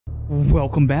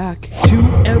Welcome back to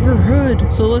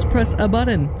Everhood. So let's press a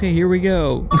button. Okay, here we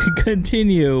go.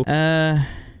 Continue. Have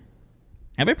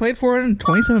I played for it in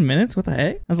 27 minutes? What the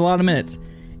heck? That's a lot of minutes.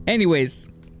 Anyways,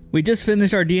 we just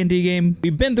finished our D&D game.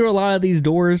 We've been through a lot of these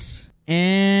doors,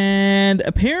 and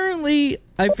apparently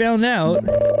I found out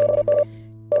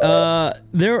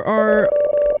there are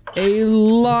a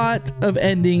lot of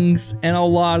endings and a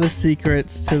lot of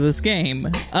secrets to this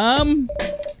game.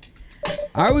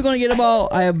 Are we gonna get them all?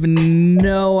 I have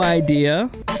no idea.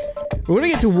 We're gonna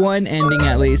get to one ending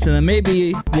at least, and then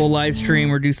maybe we'll live stream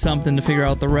or do something to figure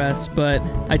out the rest, but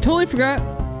I totally forgot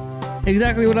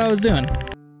exactly what I was doing.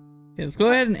 Okay, let's go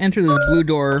ahead and enter this blue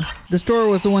door. This door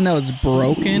was the one that was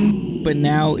broken, but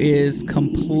now is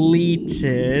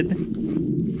completed.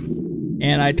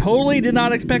 And I totally did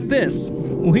not expect this.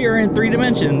 We are in 3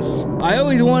 dimensions. I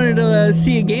always wanted to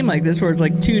see a game like this where it's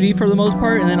like 2D for the most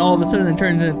part, and then all of a sudden it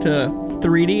turns into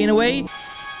 3D in a way.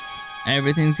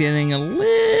 Everything's getting a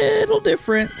little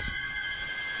different.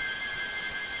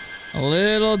 A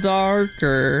little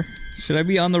darker. Should I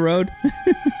be on the road?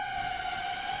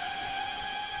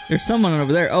 There's someone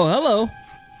over there. Oh, hello.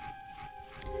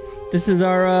 This is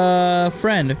our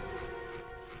friend.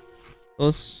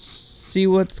 Let's see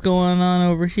what's going on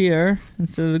over here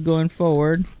instead of going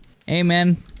forward. Hey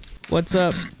man, what's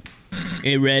up?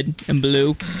 Hey red and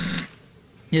blue.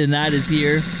 The night is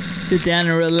here. Sit down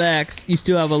and relax. You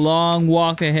still have a long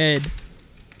walk ahead.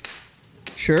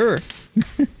 Sure.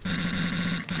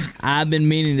 I've been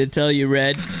meaning to tell you,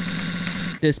 Red.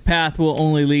 This path will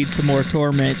only lead to more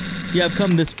torment. You have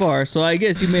come this far, so I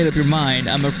guess you made up your mind.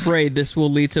 I'm afraid this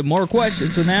will lead to more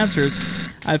questions than answers.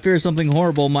 I fear something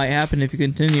horrible might happen if you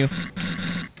continue.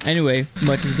 Anyway,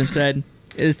 much has been said.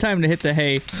 It is time to hit the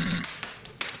hay.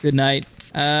 Good night.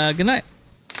 Good night.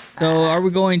 So, are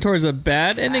we going towards a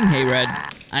bad ending? Hey, Red.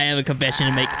 I have a confession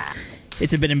to make.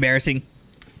 It's a bit embarrassing.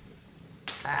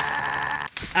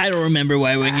 I don't remember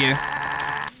why we're here.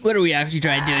 What are we actually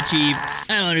trying to achieve?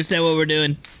 I don't understand what we're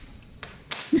doing.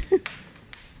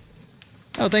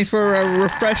 Oh, thanks for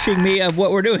refreshing me of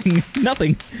what we're doing.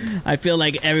 Nothing. I feel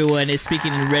like everyone is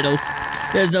speaking in riddles.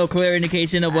 There's no clear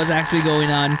indication of what's actually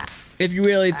going on. If you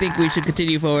really think we should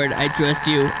continue forward, I trust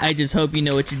you. I just hope you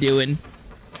know what you're doing.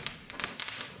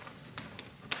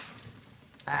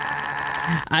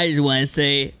 I just want to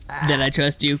say that I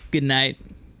trust you. Good night. ...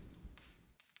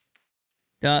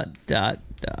 So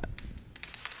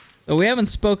we haven't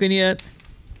spoken yet.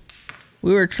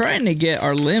 We were trying to get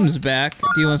our limbs back.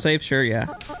 Do you want to save? Sure, yeah.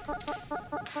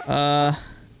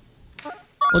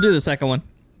 We'll do the second one.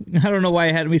 I don't know why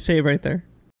it had me save right there.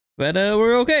 But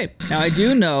we're okay. Now I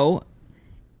do know,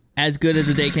 as good as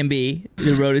a day can be,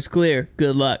 the road is clear.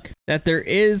 Good luck. That there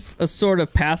is a sort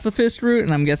of pacifist route,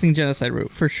 and I'm guessing genocide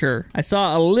route for sure. I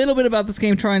saw a little bit about this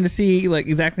game trying to see like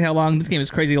exactly how long. This game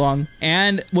is crazy long.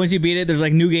 And once you beat it, there's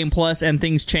like new game plus and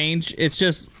things change. It's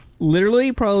just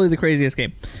literally probably the craziest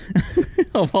game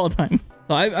of all time.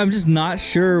 So I'm just not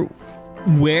sure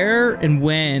where and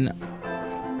when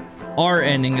our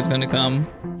ending is going to come.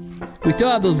 We still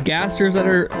have those gassers that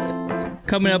are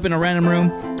coming up in a random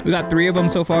room. We got 3 of them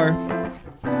so far.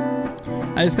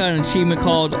 I just got an achievement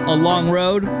called A Long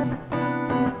Road.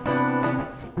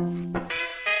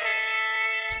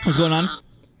 What's going on?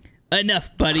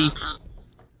 Enough, buddy.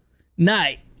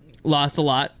 Night. Lost a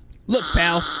lot. Look,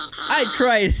 pal. I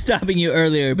tried stopping you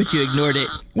earlier, but you ignored it.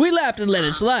 We laughed and let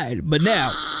it slide, but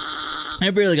now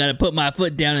I've really got to put my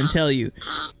foot down and tell you.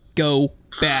 Go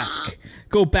back.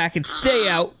 Go back and stay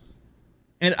out,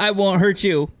 and I won't hurt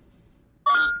you.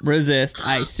 Resist,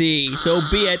 I see. So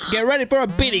be it. Get ready for a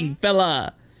beating,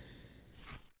 fella.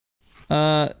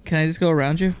 Can I just go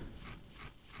around you?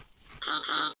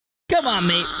 Come on,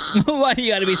 mate. Why do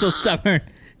you gotta be so stubborn?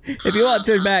 If you want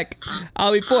to turn back,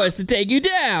 I'll be forced to take you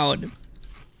down.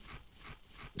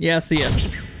 Yeah, see ya.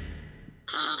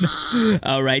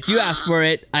 Alright, you asked for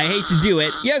it. I hate to do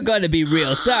it. You're gonna be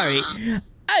real sorry.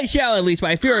 I shall unleash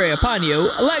my fury upon you,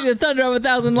 like the thunder of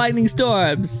 1,000 lightning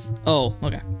storms. Oh,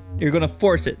 okay. You're gonna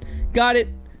force it. Got it.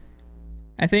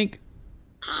 I think.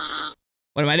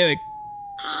 What am I doing?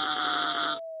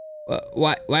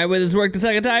 Why would this work the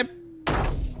second time?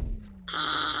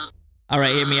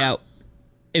 Alright, hear me out.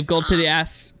 If Gold Pity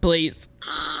asks, please.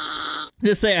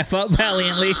 Just say I fought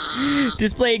valiantly,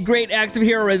 displayed great acts of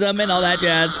heroism and all that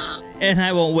jazz, and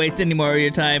I won't waste any more of your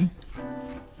time.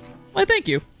 Why, thank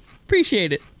you.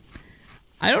 Appreciate it.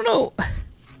 I don't know.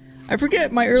 I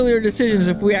forget my earlier decisions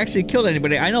if we actually killed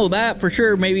anybody. I know that for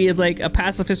sure maybe is like a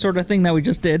pacifist sort of thing that we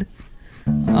just did.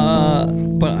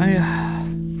 But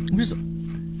I'm just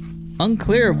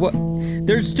unclear of what.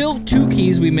 There's still 2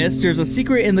 keys we missed. There's a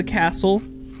secret in the castle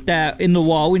that in the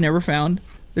wall we never found.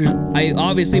 There's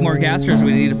obviously more gasters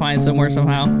we need to find somewhere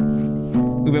somehow.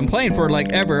 We've been playing for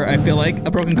like ever, I feel like.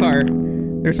 A broken car.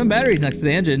 There's some batteries next to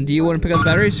the engine. Do you want to pick up the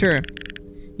batteries? Sure.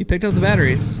 You picked up the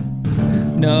batteries.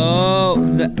 No.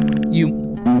 Is that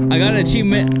you? I got an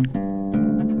achievement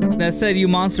that said you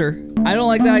monster. I don't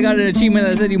like that I got an achievement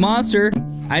that said you monster.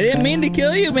 I didn't mean to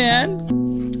kill you,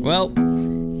 man. Well,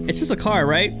 it's just a car,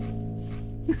 right?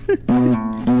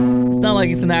 It's not like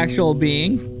it's an actual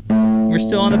being. We're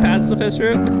still on the pacifist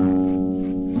route.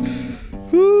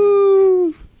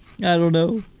 Woo. I don't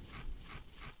know.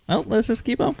 Well, let's just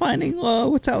keep on finding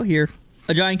what's out here.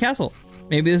 A giant castle.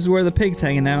 Maybe this is where the pig's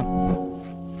hanging out.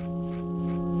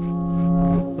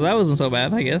 Well, that wasn't so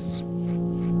bad, I guess.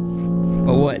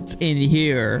 But what's in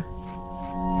here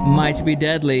might be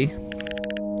deadly.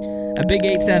 A big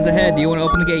gate stands ahead. Do you want to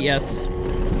open the gate? Yes.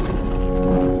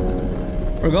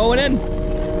 We're going in.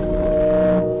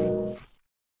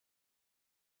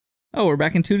 Oh, we're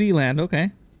back in 2D land.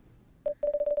 Okay.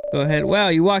 Go ahead. Wow,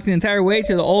 you walked the entire way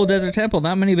to the old desert temple.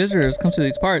 Not many visitors come to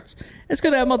these parts. It's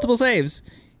good to have multiple saves.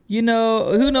 You know,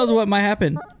 who knows what might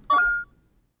happen?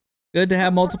 Good to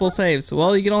have multiple saves.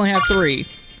 Well, you can only have 3.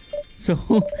 So,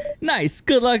 nice.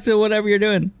 Good luck to whatever you're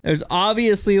doing. There's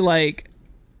obviously, like,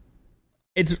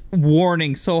 it's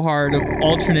warning so hard of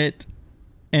alternate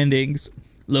endings.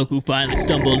 Look who finally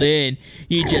stumbled in.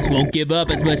 You just won't give up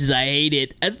as much as I hate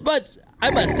it. As much, I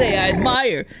must say, I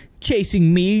admire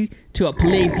chasing me to a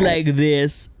place like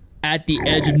this at the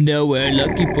edge of nowhere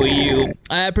looking for you.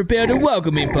 I have prepared a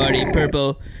welcoming party,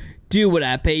 Purple. Do what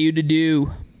I pay you to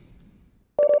do.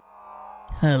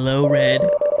 Hello, Red.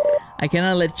 I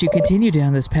cannot let you continue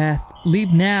down this path.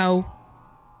 Leave now,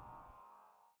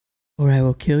 or I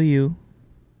will kill you.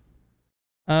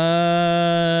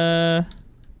 How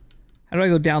do I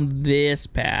go down this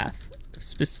path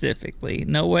specifically?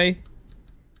 No way.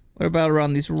 What about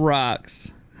around these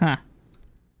rocks? Huh.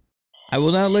 I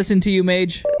will not listen to you,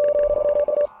 mage.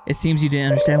 It seems you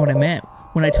didn't understand what I meant.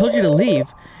 When I told you to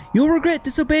leave, you'll regret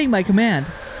disobeying my command.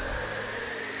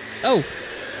 Oh.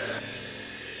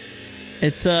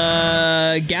 It's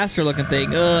a gaster looking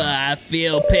thing. Ugh, I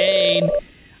feel pain.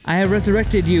 I have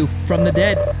resurrected you from the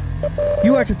dead.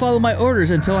 You are to follow my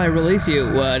orders until I release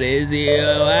you. What is you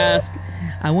ask?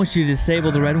 I want you to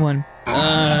disable the red one.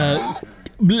 Blah,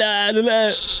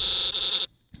 blah.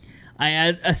 I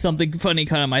had something funny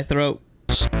caught in my throat.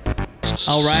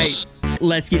 Alright,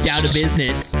 let's get down to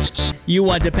business. You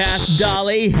want to pass,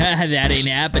 Dolly? That ain't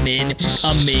happening,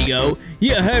 amigo.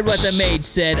 You heard what the mage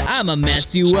said. I'ma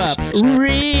mess you up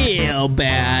real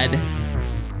bad.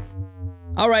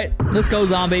 Alright, let's go,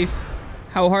 zombie.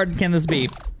 How hard can this be?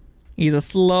 He's a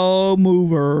slow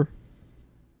mover.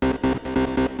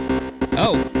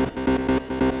 Oh.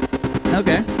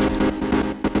 Okay.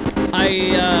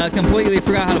 I completely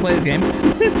forgot how to play this game.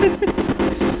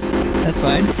 That's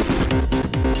fine.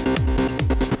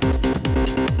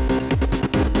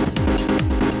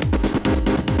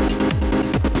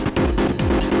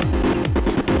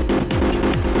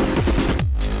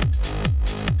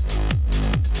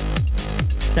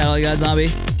 That all you got, zombie?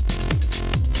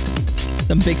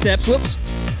 Some big steps. Whoops.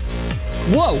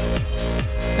 Whoa.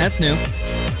 That's new.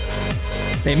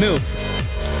 They move.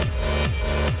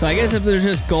 So I guess if there's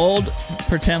just gold,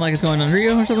 pretend like it's going under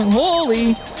you or something.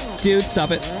 Holy! Dude,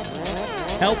 stop it.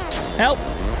 Help. Help.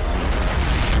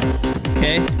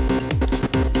 Okay.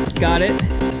 Got it.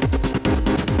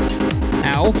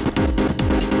 Ow.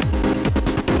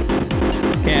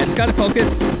 Okay, I just gotta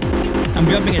focus. I'm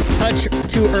jumping a touch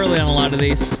too early on a lot of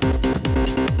these.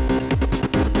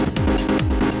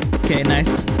 Okay,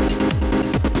 nice.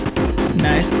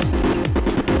 Nice.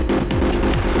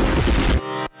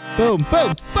 Boom,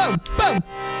 boom, boom, boom.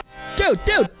 Dude.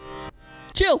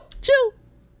 Chill.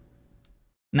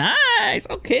 Nice.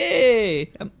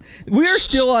 Okay. We're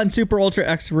still on super ultra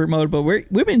expert mode, but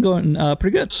we've been going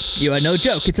pretty good. You are no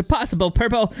joke. It's impossible,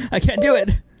 Purple. I can't do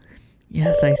it.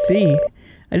 Yes, I see.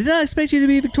 I did not expect you to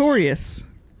be victorious.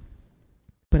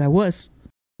 But I was.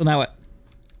 So now what?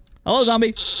 Hello,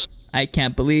 zombie. I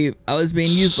can't believe I was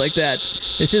being used like that.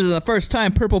 This isn't the first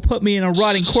time Purple put me in a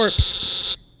rotting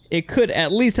corpse. It could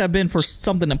at least have been for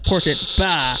something important.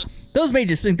 Bah! Those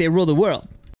mages think they rule the world.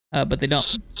 But they don't.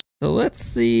 So let's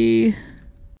see.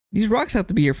 These rocks have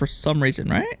to be here for some reason,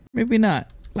 right? Maybe not.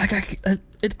 Like,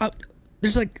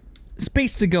 there's like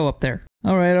space to go up there.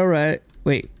 Alright.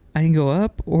 Wait, I can go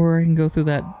up or I can go through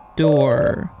that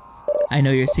door. I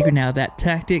know your secret now. That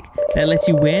tactic that lets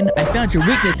you win. I found your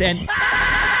weakness and...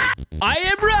 I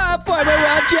am Rob, former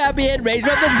world champion, raised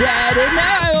from the dead, and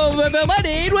now I will fulfill my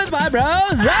need with my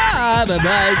bros.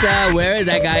 But where is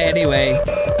that guy anyway?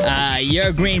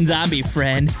 Your green zombie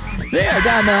friend. They are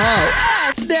down the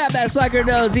hall. Snap, that sucker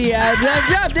knows he has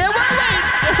jumped in.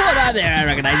 Wait, hold on there. I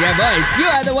recognize your voice. You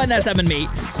are the one that summoned me.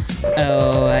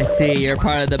 Oh, I see. You're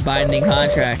part of the binding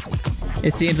contract.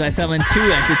 It seems I summoned 2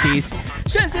 entities.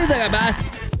 Sure seems like a boss.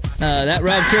 That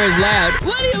Rob sure is loud.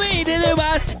 What do you mean, new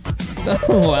boss?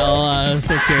 Oh, well,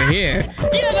 since you're here.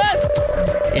 Yeah, boss!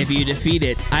 If you defeat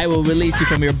it, I will release you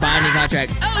from your binding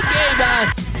contract. Okay,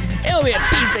 boss! It'll be a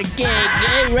piece of cake,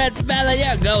 eh? Red fella,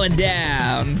 you're going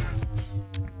down.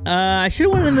 I should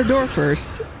have went in the door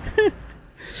first.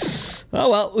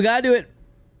 Oh, well, we gotta do it.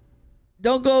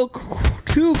 Don't go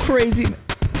too crazy.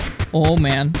 Oh,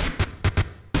 man.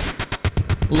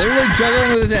 Literally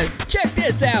juggling with his head. Check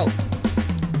this out.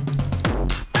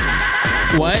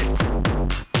 What?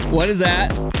 What is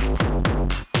that?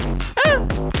 Ah!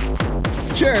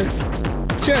 Sure.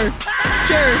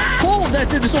 Oh, that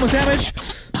did so much damage.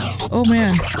 Oh,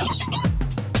 man.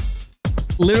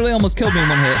 Literally almost killed me in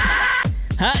 1 hit.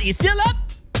 Huh? You still up?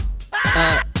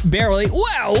 Barely.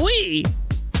 Wowee!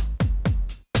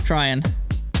 Trying.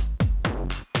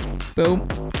 Boom.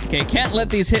 Okay, can't let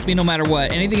these hit me no matter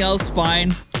what. Anything else,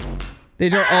 fine.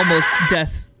 These are almost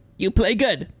deaths. You play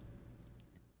good.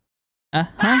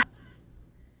 Uh-huh.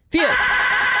 Phew.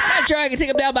 Not sure I can take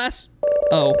him down, boss.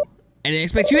 Oh, I didn't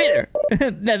expect you either.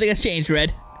 Nothing has changed,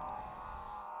 Red.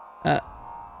 Oh.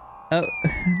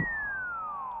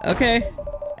 Okay.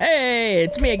 Hey,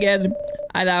 it's me again.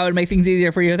 I thought it would make things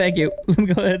easier for you. Thank you. Let me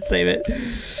go ahead and save it.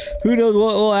 Who knows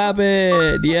what will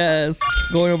happen? Yes.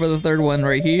 Going over the 3rd one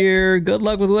right here. Good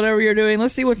luck with whatever you're doing.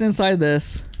 Let's see what's inside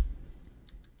this.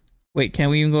 Wait, can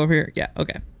we even go over here? Yeah,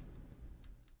 okay.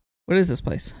 What is this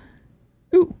place?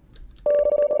 Ooh.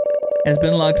 It's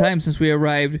been a long time since we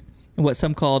arrived in what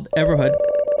some called Everhood.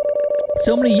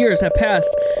 So many years have passed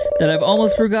that I've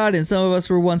almost forgotten some of us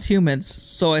were once humans,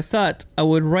 so I thought I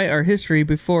would write our history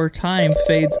before time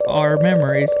fades our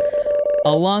memories.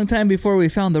 A long time before we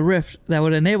found the rift that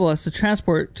would enable us to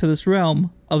transport to this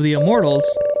realm of the immortals.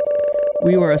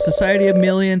 We were a society of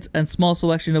millions, and a small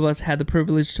selection of us had the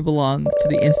privilege to belong to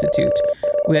the Institute.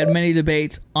 We had many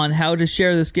debates on how to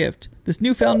share this gift, this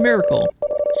newfound miracle.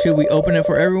 Should we open it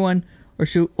for everyone, or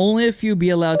should only a few be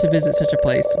allowed to visit such a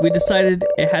place? We decided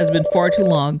it has been far too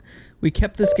long. We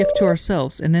kept this gift to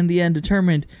ourselves, and in the end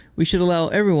determined we should allow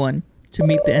everyone to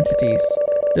meet the entities.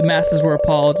 The masses were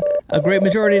appalled. A great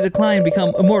majority declined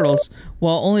become immortals,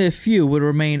 while only a few would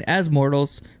remain as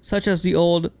mortals, such as the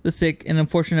old, the sick, and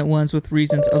unfortunate ones with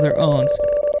reasons of their own.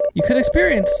 You could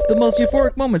experience the most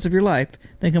euphoric moments of your life,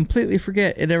 then completely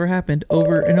forget it ever happened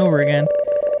over and over again.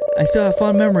 I still have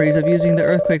fond memories of using the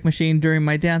earthquake machine during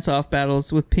my dance-off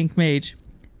battles with Pink Mage.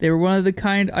 They were one of the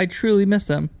kind I truly miss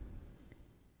them.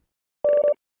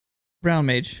 Brown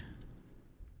Mage.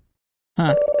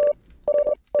 Huh.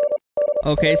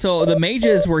 Okay, so the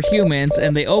mages were humans,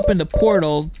 and they opened a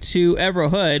portal to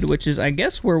Everhood, which is, I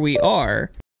guess, where we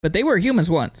are. But they were humans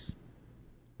once.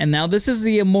 And now this is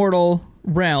the immortal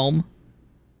realm.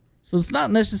 So it's not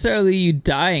necessarily you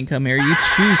die and come here, you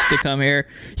choose to come here.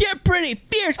 You're pretty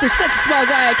fierce for such a small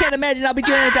guy. I can't imagine I'll be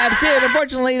doing it anytime soon.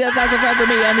 Unfortunately, that's not so fun for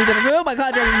me. I need to fulfill my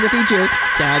contract and defeat you.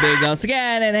 Then I'll be a ghost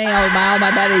again and hang out with all my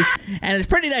buddies. And it's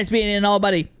pretty nice being an all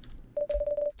buddy.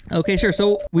 Okay, sure,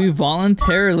 so we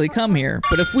voluntarily come here.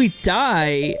 But if we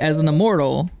die as an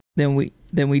immortal, then we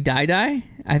die?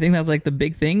 I think that's like the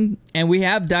big thing. And we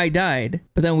have died.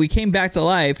 But then we came back to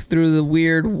life through the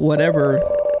weird whatever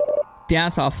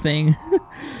dance-off thing.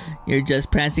 You're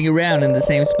just prancing around in the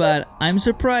same spot. I'm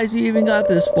surprised you even got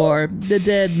this far. The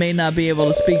dead may not be able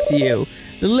to speak to you.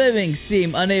 The living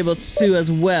seem unable to as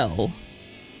well.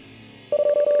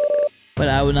 But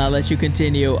I will not let you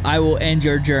continue. I will end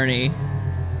your journey.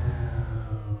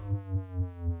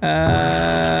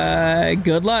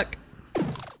 Good luck.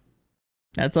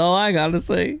 That's all I gotta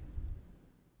say.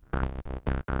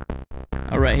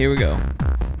 Alright, here we go.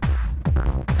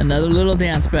 Another little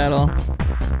dance battle.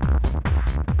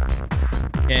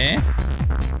 Okay.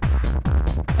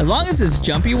 As long as it's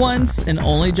jumpy ones and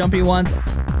only jumpy ones,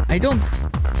 I don't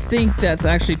think that's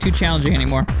actually too challenging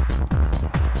anymore.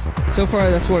 So far,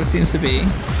 that's what it seems to be.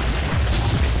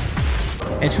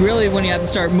 It's really when you have to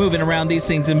start moving around these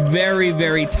things in very,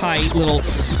 very tight little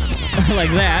like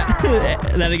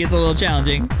that, that it gets a little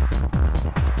challenging.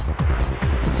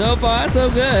 So far,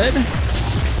 so good.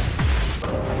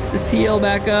 Just heal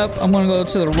back up. I'm gonna go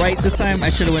to the right this time. I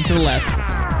should have went to the left.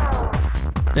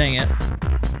 Dang it.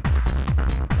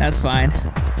 That's fine. Is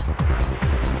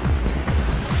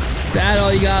that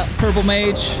all you got, Purple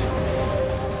Mage?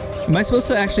 Am I supposed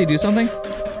to actually do something?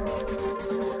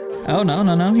 Oh, no,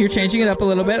 no, no. You're changing it up a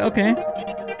little bit. Okay.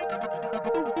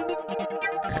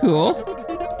 Cool.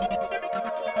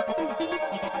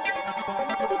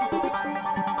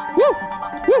 Woo!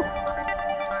 Woo!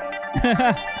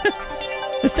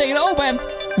 Let's take it. Oh, man.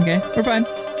 Okay, we're fine.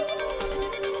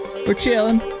 We're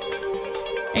chilling.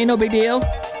 Ain't no big deal.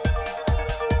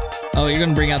 Oh, you're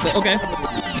gonna bring out the... Okay.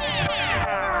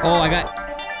 Oh, I got...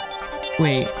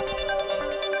 Wait.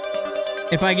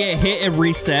 If I get hit, it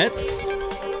resets?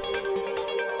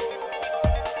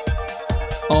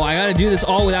 Oh, I gotta do this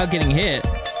all without getting hit.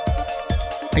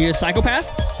 Are you a psychopath?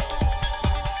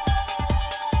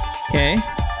 Okay.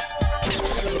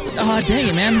 Oh, dang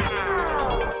it, man.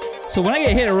 So when I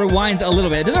get hit, it rewinds a little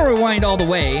bit. It doesn't rewind all the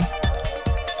way.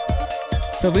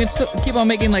 So if we can still keep on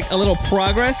making like a little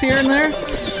progress here and there.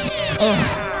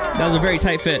 Oh, that was a very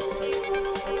tight fit.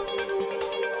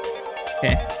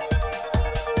 Okay.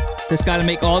 Just gotta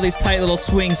make all these tight little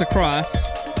swings across.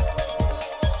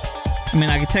 I mean,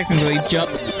 I could technically jump.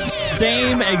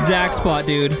 Same exact spot,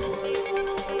 dude.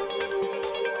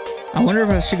 I wonder if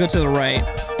I should go to the right.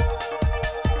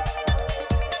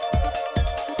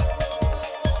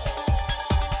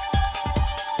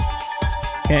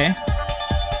 Okay.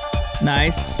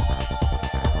 Nice.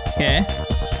 Okay.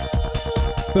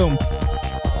 Boom.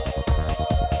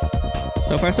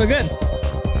 So far, so good.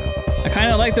 I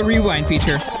kind of like the rewind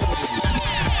feature.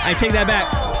 I take that back.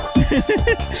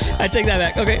 I take that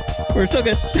back. Okay, we're so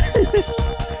good.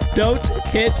 Don't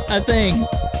hit a thing.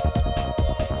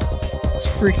 It's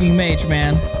freaking mage,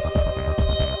 man.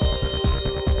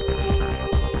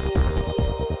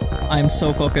 I'm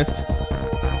so focused.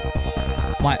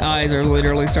 My eyes are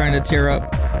literally starting to tear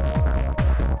up.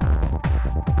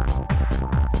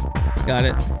 Got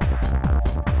it.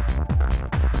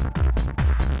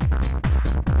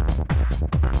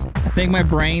 I think my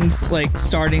brain's like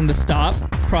starting to stop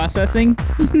processing.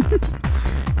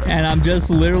 And I'm just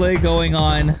literally going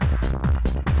on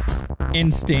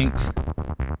instinct.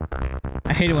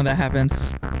 I hate it when that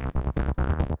happens.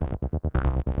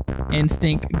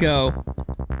 Instinct, go.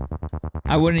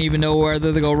 I wouldn't even know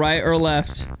whether to go right or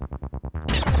left.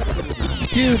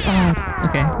 Dude, oh,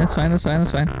 okay, that's fine, that's fine,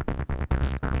 that's fine.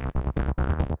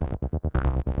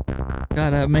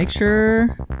 Gotta make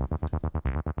sure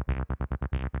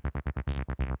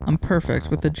I'm perfect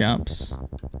with the jumps.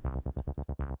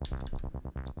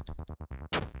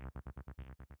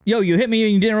 Yo, you hit me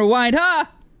and you didn't rewind, huh?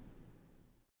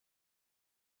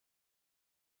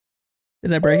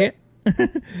 Did I break it?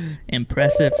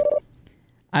 Impressive.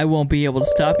 I won't be able to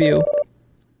stop you.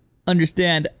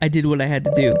 Understand, I did what I had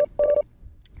to do.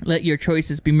 Let your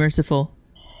choices be merciful.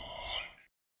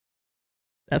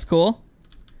 That's cool.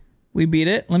 We beat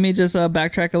it. Let me just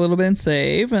backtrack a little bit and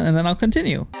save, and then I'll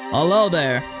continue. Hello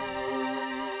there.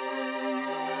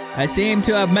 I seem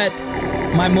to have met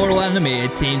my mortal enemy.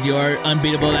 It seems you're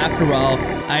unbeatable after all.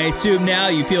 I assume now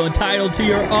you feel entitled to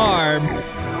your arm.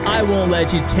 I won't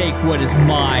let you take what is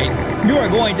mine. You are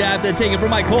going to have to take it from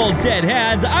my cold, dead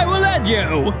hands. I will let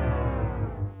you.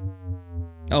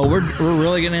 Oh, we're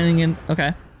really getting in.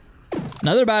 Okay.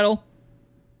 Another battle.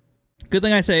 Good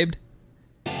thing I saved.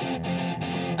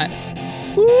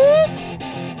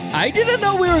 I didn't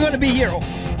know we were going to be here.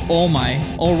 Oh my,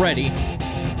 already.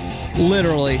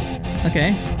 Literally.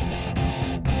 Okay.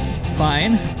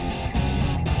 Fine.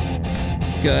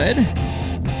 Good.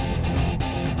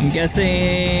 I'm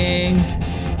guessing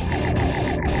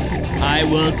I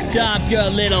will stomp your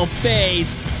little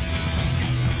face.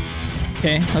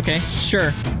 Okay, okay,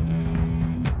 sure.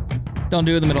 Don't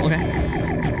do it in the middle,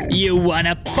 okay. You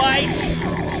wanna fight?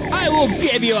 I will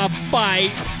give you a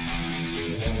fight.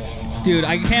 Dude,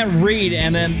 I can't read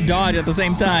and then dodge at the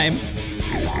same time.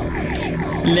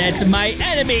 Let my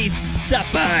enemies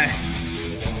suffer.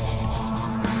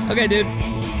 Okay, dude.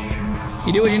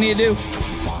 You do what you need to do.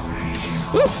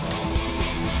 Woo!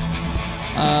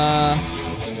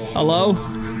 Hello?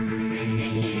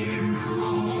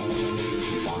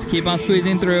 Just keep on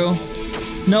squeezing through.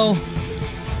 No.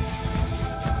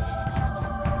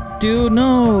 Dude,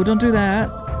 no, don't do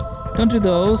that. Don't do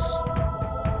those.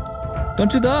 Don't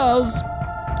do those.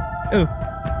 Oh.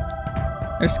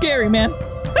 They're scary, man.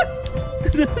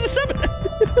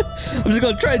 I'm just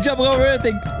gonna try to jump over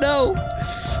everything. No.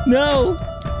 No.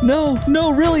 No.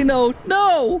 No, really, no.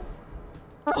 No.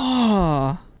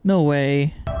 Oh, no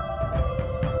way.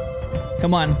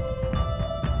 Come on.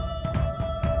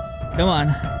 Come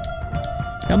on.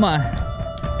 Come on.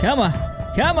 Come on.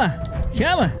 Come on.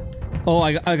 Come on. Oh,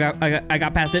 I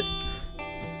got past it.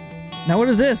 Now what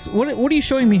is this? What are you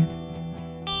showing me?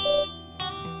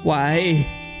 Why?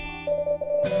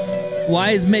 What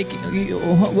is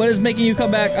making you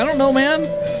come back? I don't know, man.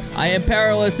 I am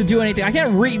powerless to do anything. I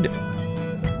can't read.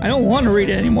 I don't want to read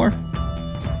it anymore.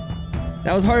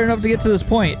 That was hard enough to get to this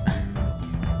point.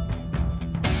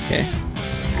 Okay.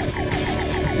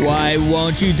 Why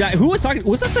won't you die? Who was talking?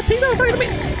 Was that the pig that was talking to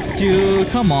me? Dude,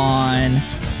 come on.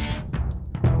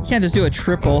 You can't just do a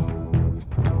triple.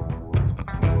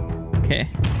 Okay.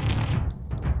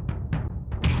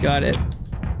 Got it.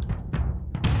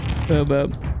 Boom,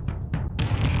 boom.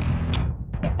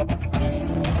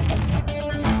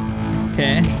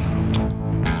 Okay.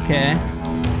 Okay.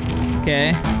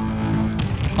 Okay.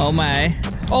 Oh my.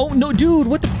 Oh no, dude,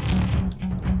 what the?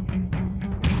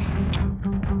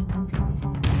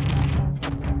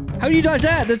 How do you dodge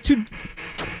that? That's too.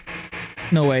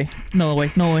 No way. No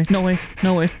way. No way. No way.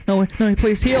 No way. No way. No way.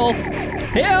 Please heal.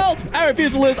 Heal! I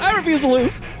refuse to lose. I refuse to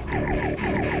lose.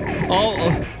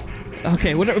 Oh.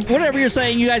 Okay. Whatever you're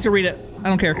saying, you guys can read it. I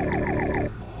don't care.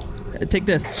 Take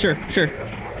this. Sure. Sure.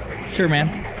 Sure,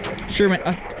 man. Sure, man.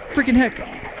 Freaking heck.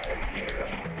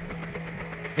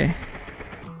 Okay.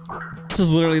 This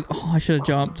is literally. Oh, I should have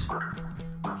jumped.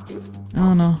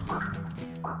 Oh no.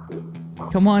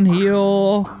 Come on,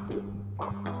 heal.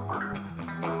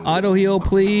 Auto heal,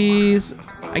 please.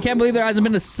 I can't believe there hasn't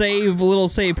been a little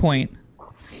save point.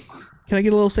 Can I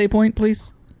get a little save point,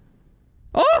 please?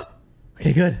 Oh!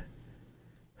 Okay, good.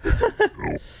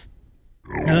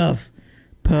 Puff.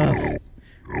 Puff.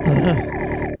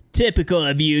 Typical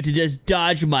of you to just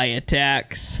dodge my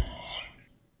attacks.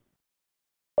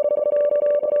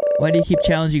 Why do you keep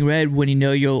challenging Red when you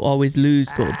know you'll always lose,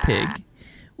 Gold Pig?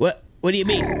 What do you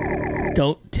mean?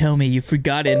 Don't tell me you've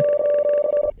forgotten.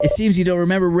 It seems you don't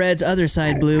remember Red's other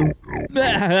side, Blue.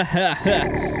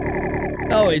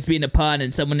 Always being a pawn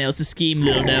in someone else's scheme,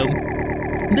 little gnome.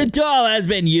 The doll has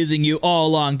been using you all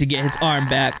along to get his arm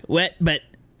back. What? But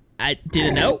I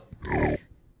didn't know.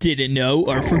 Didn't know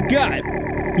or forgot.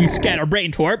 You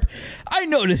scatterbrain twerp. I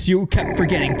noticed you kept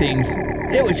forgetting things.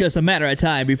 It was just a matter of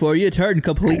time before you turned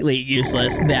completely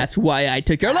useless. That's why I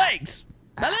took your legs.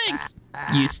 My legs!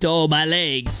 You stole my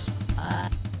legs.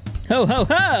 Ho ho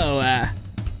ho!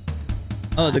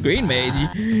 Oh, the green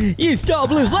mage. You stole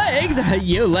Blue's legs!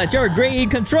 You let your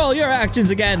greed control your actions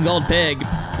again, Gold Pig.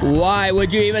 Why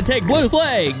would you even take Blue's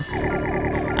legs?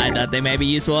 I thought they may be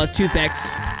useful as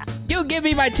toothpicks. You give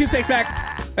me my toothpicks back.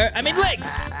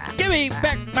 Legs! Give me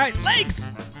back my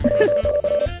legs!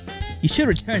 You should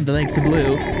return the legs to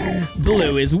Blue.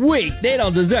 Blue is weak. They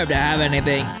don't deserve to have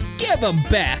anything. Give them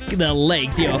back the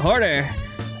legs, you hoarder.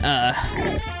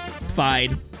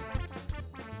 Fine.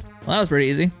 Well, that was pretty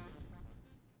easy.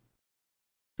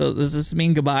 So does this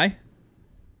mean goodbye?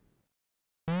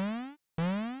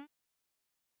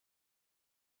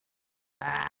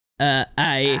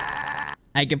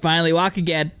 I can finally walk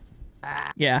again.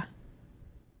 Yeah.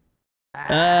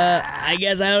 I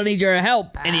guess I don't need your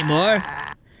help anymore.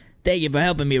 Thank you for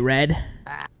helping me, Red.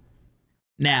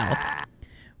 Now,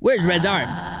 where's Red's arm?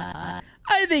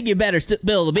 I think you better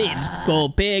spill the beans,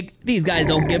 Gold Pig. These guys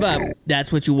don't give up.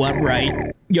 That's what you want,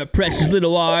 right? Your precious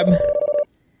little arm.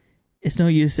 It's no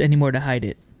use anymore to hide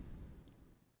it.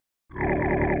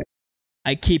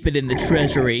 I keep it in the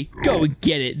treasury. Go and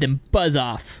get it, then buzz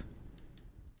off.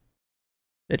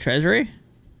 The treasury? Is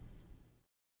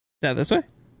that this way?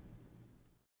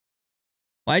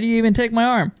 Why do you even take my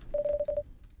arm?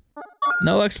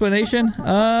 No explanation?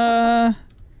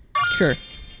 Sure.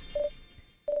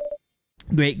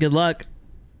 Great, good luck.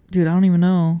 Dude, I don't even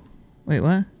know. Wait,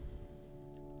 what?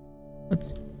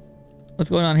 What's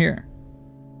going on here?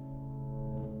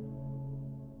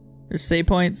 There's save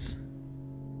points.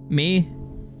 Me.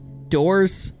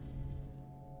 Doors.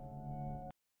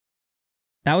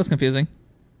 That was confusing.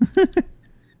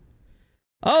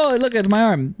 Oh, look, it's my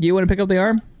arm. Do you want to pick up the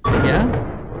arm? Yeah?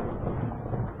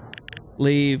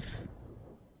 Leave.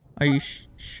 Are you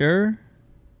sure?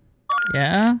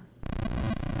 Yeah?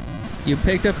 You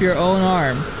picked up your own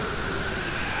arm.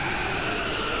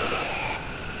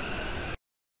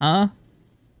 Huh?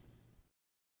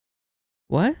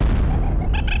 What?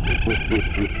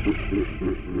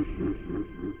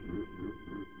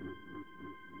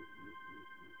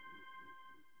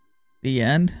 The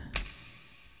end?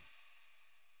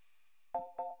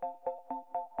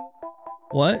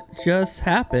 What just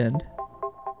happened?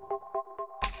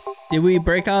 Did we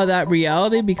break out of that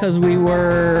reality because we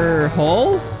were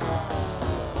whole?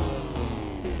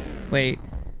 Wait.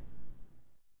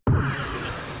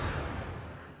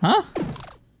 Huh?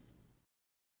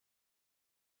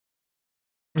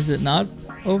 Is it not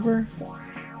over?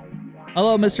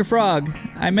 Hello, Mr. Frog.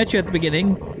 I met you at the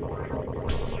beginning.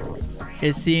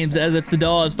 It seems as if the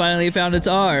doll has finally found its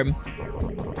arm.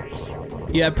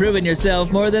 You have proven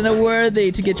yourself more than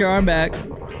worthy to get your arm back.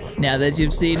 Now that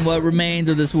you've seen what remains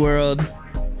of this world,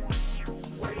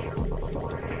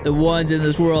 the ones in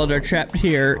this world are trapped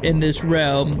here in this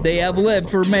realm. They have lived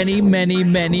for many, many,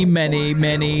 many, many,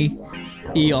 many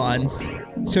eons,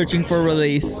 searching for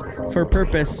release, for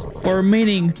purpose, for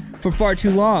meaning, for far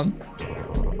too long.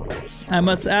 I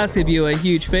must ask of you a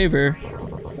huge favor.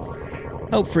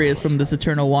 Help free us from this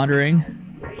eternal wandering.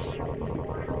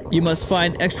 You must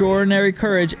find extraordinary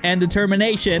courage and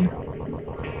determination,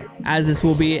 as this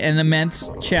will be an immense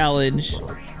challenge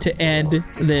to end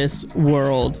this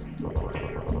world.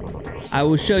 I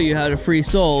will show you how to free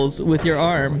souls with your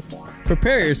arm.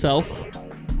 Prepare yourself,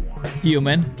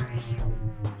 human.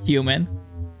 Human.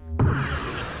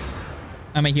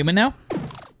 I'm a human now?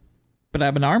 But I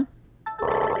have an arm?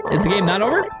 Is the game not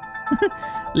over?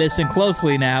 Listen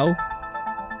closely now.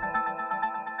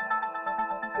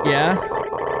 Yeah?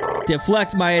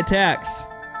 Deflect my attacks.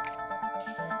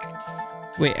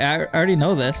 Wait, I already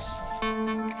know this.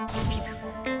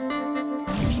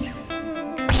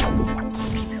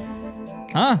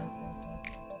 Huh?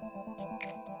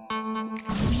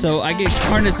 So I can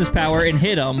harness this power and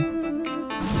hit him.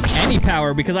 Any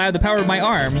power, because I have the power of my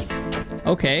arm.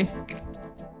 Okay.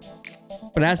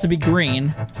 But it has to be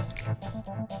green.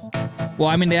 Well,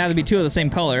 I mean, they have to be two of the same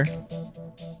color.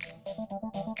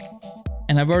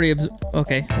 And I've already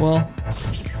okay, well,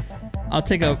 I'll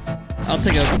take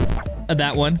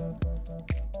that one.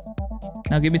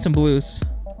 Now give me some blues.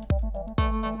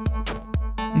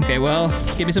 Okay, well,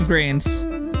 give me some greens.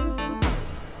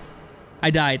 I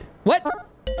died. What?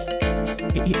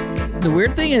 The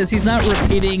weird thing is he's not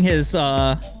repeating his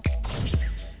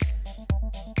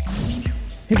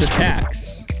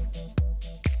attacks.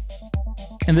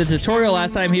 In the tutorial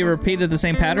last time he repeated the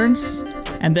same patterns,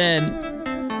 and then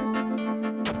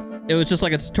it was just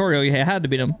like a tutorial, you had to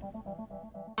beat him.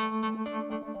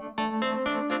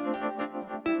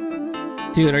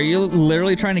 Dude, are you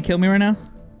literally trying to kill me right now?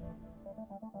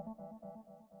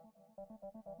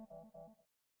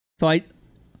 So I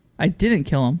didn't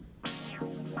kill him.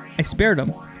 I spared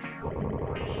him.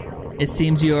 It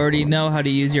seems you already know how to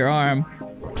use your arm,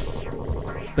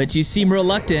 but you seem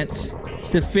reluctant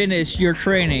to finish your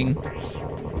training.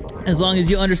 As long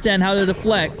as you understand how to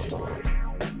deflect,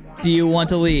 do you want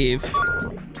to leave?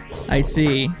 I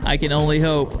see. I can only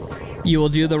hope you will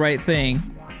do the right thing.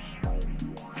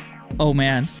 Oh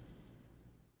man.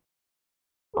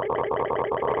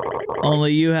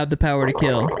 Only you have the power to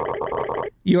kill.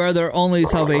 You are their only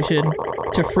salvation,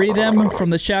 to free them from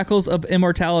the shackles of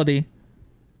immortality.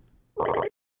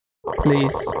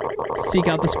 Please, seek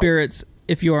out the spirits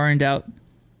if you are in doubt.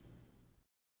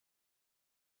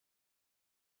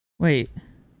 Wait,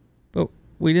 but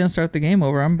we didn't start the game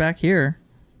over. I'm back here.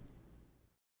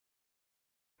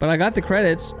 But I got the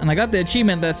credits, and I got the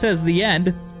achievement that says the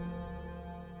end.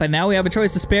 But now we have a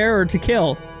choice to spare or to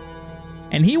kill.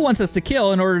 And he wants us to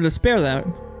kill in order to spare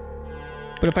them.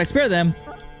 But if I spare them,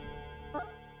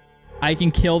 I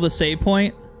can kill the save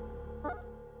point.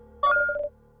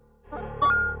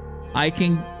 I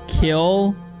can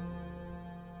kill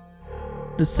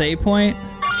the save point.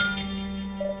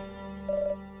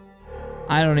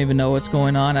 I don't even know what's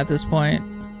going on at this point.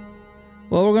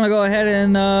 Well, we're gonna go ahead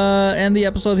and end the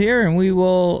episode here, and we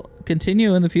will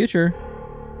continue in the future.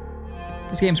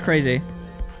 This game's crazy.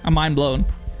 I'm mind blown.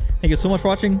 Thank you so much for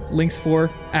watching.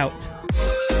 LiNX4 out.